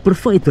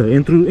perfeita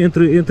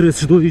entre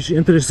essas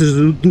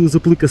duas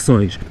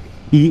aplicações.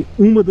 E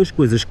uma das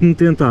coisas que me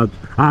tem tentado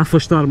a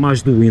afastar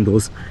mais do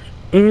Windows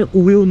é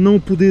o eu não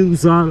poder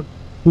usar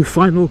o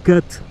Final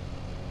Cut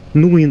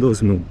no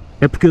Windows, meu.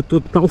 É porque eu estou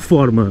de tal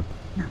forma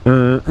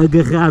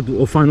agarrado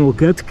ao Final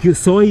Cut que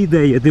só a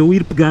ideia de eu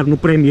ir pegar no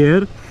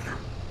Premiere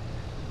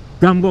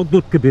dá-me logo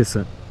dor de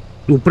cabeça.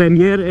 O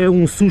Premiere é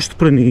um susto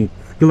para mim,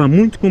 ele é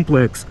muito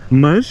complexo,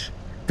 mas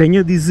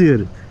tenho a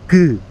dizer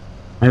que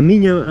a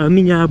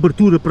minha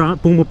abertura para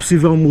uma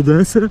possível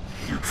mudança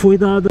foi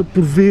dada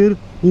por ver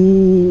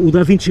o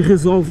DaVinci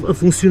Resolve a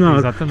funcionar.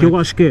 Exatamente. Que eu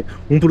acho que é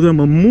um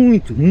programa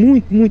muito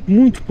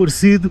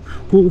parecido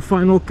com o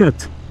Final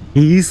Cut.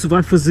 E isso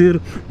vai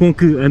fazer com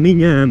que a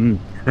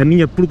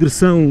minha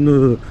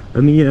progressão,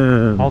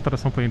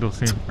 alteração para Windows,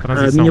 sim.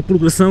 A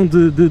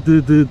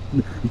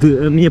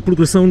minha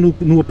progressão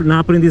na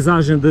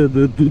aprendizagem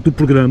do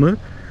programa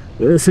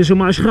seja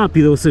mais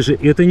rápida, ou seja,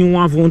 eu tenho um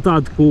à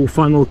vontade com o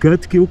Final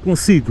Cut que eu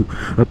consigo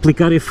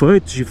aplicar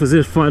efeitos e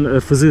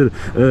fazer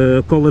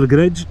color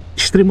grades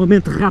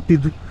extremamente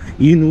rápido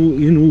e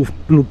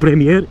no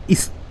Premiere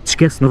isso,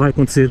 esquece, não vai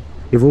acontecer,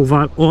 eu vou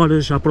levar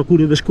horas à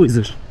procura das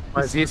coisas.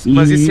 Mas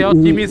isso é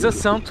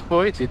otimização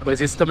depois, e depois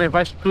isso também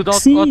vais tudo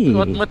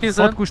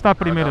automatizando. Pode custar a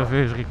primeira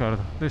vez, Ricardo.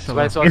 Deixa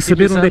lá. É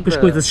saber onde é que as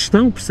coisas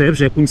estão, percebes?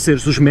 É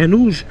conheceres os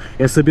menus,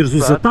 é saberes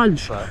os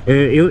atalhos. Claro.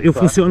 Eu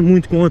funciono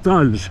muito com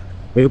atalhos.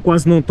 Eu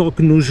quase não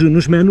toco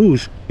nos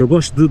menus, eu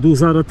gosto de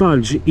usar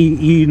atalhos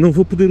e não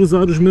vou poder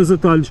usar os meus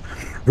atalhos.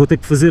 Vou ter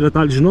que fazer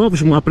atalhos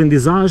novos, uma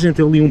aprendizagem,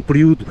 ter ali um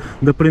período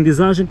de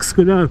aprendizagem que se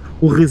calhar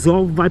o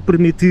Resolve vai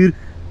permitir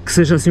que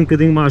seja assim um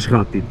bocadinho mais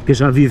rápido, porque eu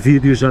já vi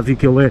vídeos, já vi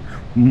que ele é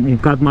um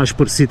bocado mais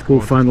parecido com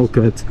o Final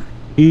Cut.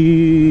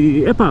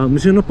 E, epá,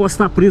 mas eu não posso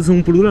estar preso a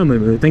um programa,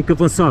 eu tenho que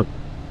avançar,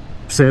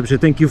 percebes? Eu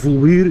tenho que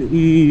evoluir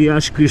e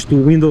acho que isto,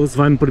 o Windows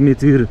vai-me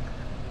permitir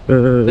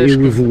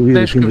eu evoluir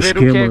aqui no esquema. Tens que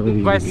ver o que é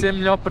que vai ser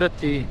melhor para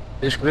ti,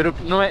 tens que ver o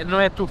que, não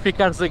é tu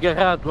ficares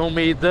agarrado a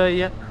uma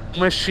ideia,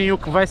 mas sim o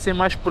que vai ser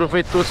mais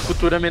proveitoso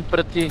futuramente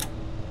para ti.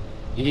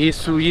 E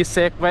isso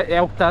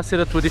é o que está a ser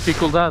a tua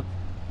dificuldade,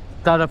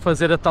 estar a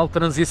fazer a tal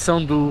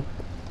transição do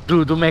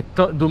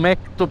Mac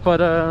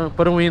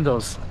para o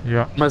Windows.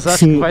 Yeah. Mas acho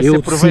que vai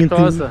ser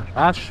proveitosa,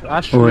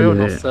 acho olha, eu,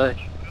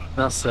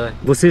 não sei.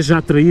 Vocês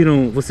já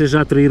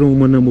traíram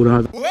uma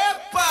namorada?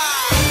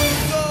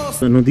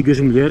 Não digas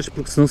mulheres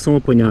porque senão são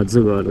apanhados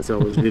agora, se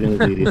elas virem o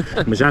vídeo.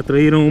 Mas já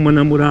traíram uma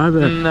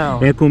namorada?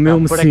 Não. É como eu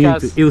me sinto.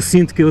 Acaso, eu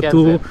sinto que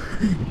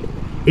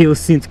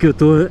eu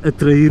estou a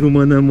trair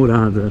uma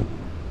namorada.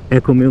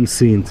 É como eu me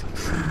sinto.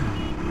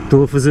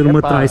 Estou a fazer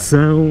uma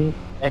traição.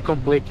 É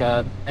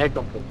complicado, é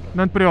complicado.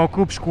 Não te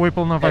preocupes que o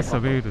Apple não vai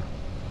saber.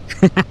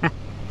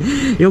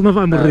 Ele não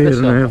vai morrer,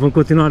 não é? Vão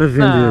continuar a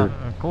vender. Não,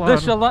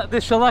 claro.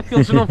 Deixa lá que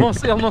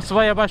ele não se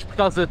vai abaixo por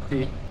causa de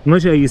ti.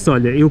 Mas é isso,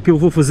 olha, o que eu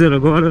vou fazer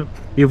agora,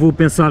 eu vou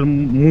pensar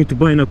muito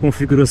bem na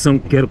configuração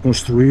que quero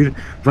construir.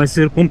 Vai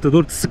ser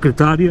computador de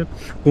secretária,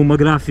 com uma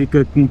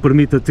gráfica que me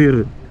permita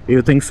ter,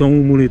 eu tenho só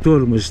um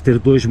monitor, mas ter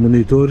 2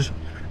 monitores,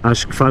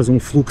 acho que faz um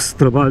fluxo de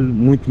trabalho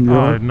muito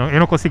melhor. Eu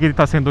não consigo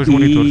editar sem 2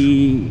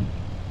 monitores.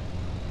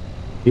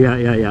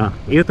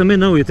 Eu também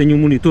não, eu tenho um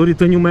monitor e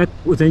tenho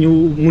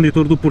o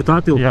monitor do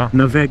portátil,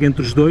 navega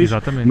entre os dois.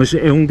 Exatamente. Mas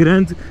é um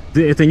grande,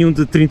 eu tenho um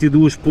de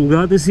 32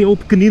 polegadas e é o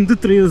pequenino de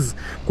 13,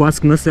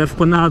 quase que não serve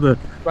para nada,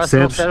 quase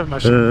não serve,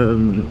 mas...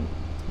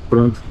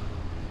 pronto.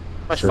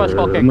 Mas faz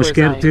qualquer mas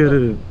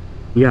coisa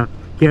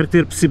quero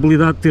ter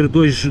possibilidade de ter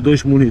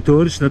dois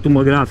monitores, tanto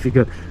uma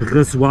gráfica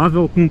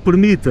razoável que me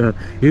permita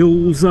eu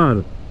usar,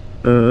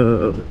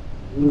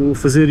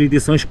 fazer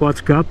edições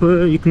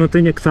 4K e que não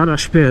tenha que estar à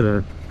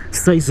espera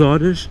 6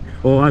 horas,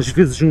 ou às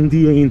vezes um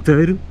dia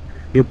inteiro.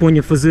 Eu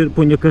ponho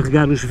a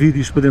carregar os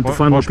vídeos para dentro do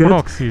Final Cut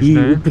proxies, e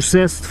né? O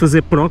processo de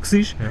fazer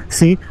proxies,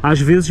 sim,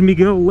 às vezes,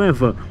 Miguel,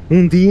 leva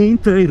um dia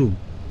inteiro,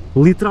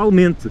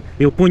 literalmente.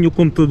 Eu ponho o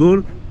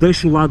computador,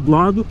 deixo-o lá de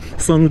lado,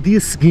 só no dia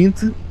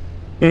seguinte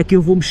é que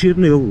eu vou mexer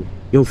nele.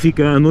 Ele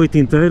fica a noite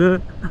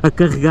inteira a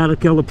carregar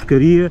aquela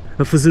porcaria,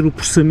 a fazer o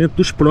processamento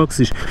dos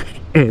proxies.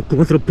 É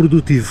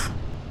contraprodutivo,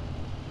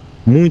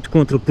 muito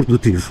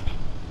contraprodutivo.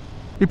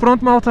 E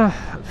pronto, malta,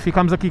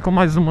 ficamos aqui com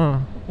mais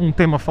um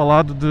tema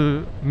falado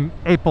de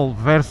Apple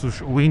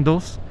versus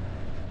Windows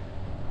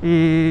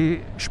e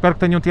espero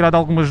que tenham tirado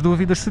algumas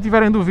dúvidas. Se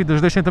tiverem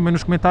dúvidas, deixem também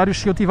nos comentários.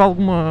 Se eu tiver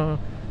alguma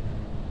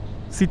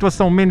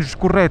situação menos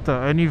correta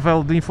a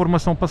nível de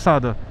informação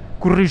passada,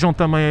 corrijam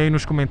também aí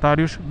nos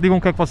comentários. Digam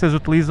o que é que vocês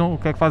utilizam, o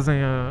que é que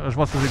fazem as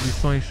vossas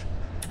edições,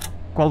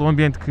 qual o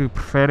ambiente que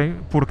preferem,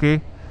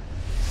 porquê,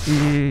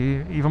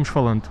 e vamos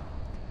falando.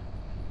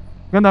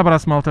 Grande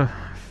abraço, malta.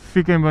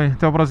 Fiquem bem,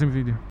 até ao próximo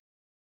vídeo.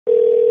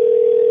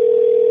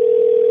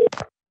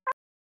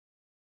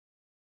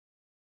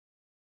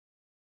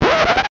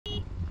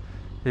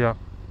 Já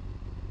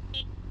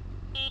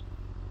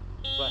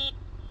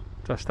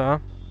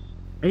está.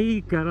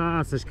 Ei,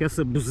 caraças, que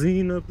essa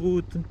buzina,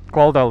 puto.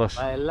 Qual delas?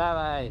 Vai lá,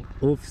 vai.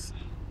 Ouve-se.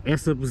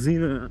 Essa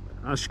buzina,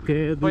 acho que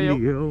é do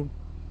Miguel.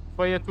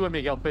 Foi a tua,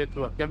 Miguel, foi a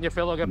tua. Porque a minha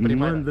foi logo a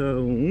primeira. Manda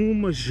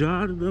uma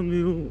jarda,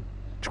 meu.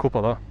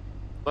 Desculpa lá.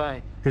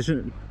 Bem.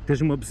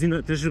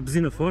 Tens a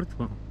buzina forte,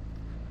 pá?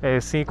 É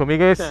assim,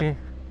 comigo é assim.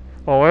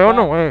 Ou é ou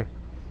não é.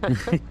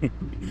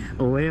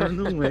 Ou é ou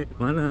não é,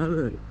 não há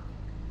nada.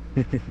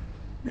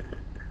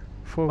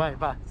 Vai,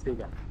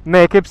 siga. Não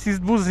é que é preciso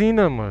de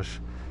buzina,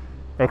 mas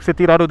é que se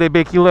tirar o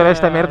DB Killer,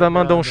 esta merda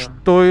manda um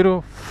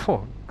estouro.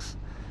 Fox.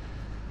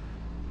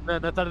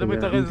 Na tarde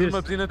muitas vezes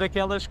uma buzina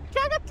daquelas.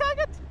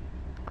 Caga-te.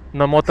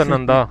 Na moto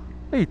não dá.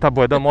 Ih, tá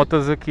bué da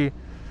motas aqui.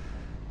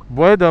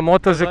 Bué da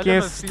motas aqui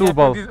em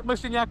Setúbal. Mas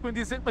tinha a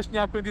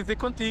condizer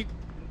contigo.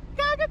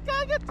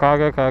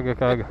 Caga.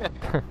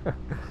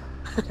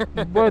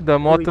 Bué da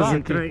motas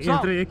aqui.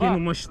 Entrei aqui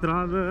numa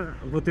estrada,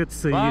 vou ter de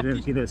sair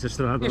aqui dessa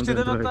estrada onde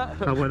entrei.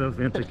 Está bué da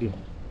vento aqui.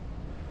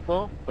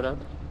 Bom,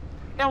 pronto.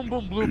 É um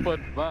bom blooper,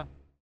 vá.